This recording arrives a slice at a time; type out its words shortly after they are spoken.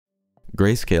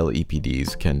Grayscale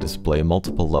EPDs can display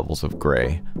multiple levels of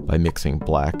gray by mixing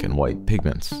black and white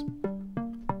pigments.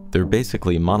 They're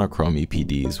basically monochrome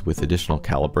EPDs with additional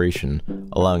calibration,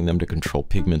 allowing them to control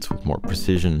pigments with more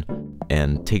precision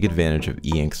and take advantage of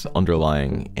E-Ink's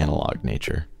underlying analog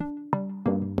nature.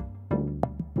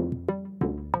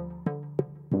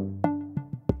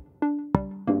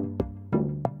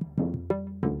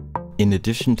 In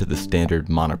addition to the standard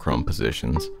monochrome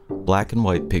positions, black and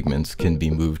white pigments can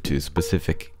be moved to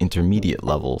specific intermediate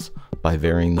levels by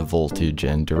varying the voltage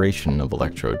and duration of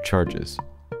electrode charges.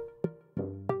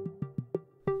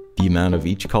 The amount of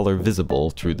each color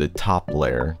visible through the top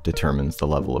layer determines the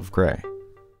level of gray.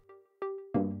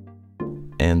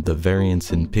 And the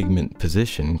variance in pigment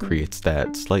position creates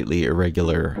that slightly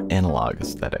irregular analog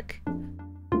aesthetic.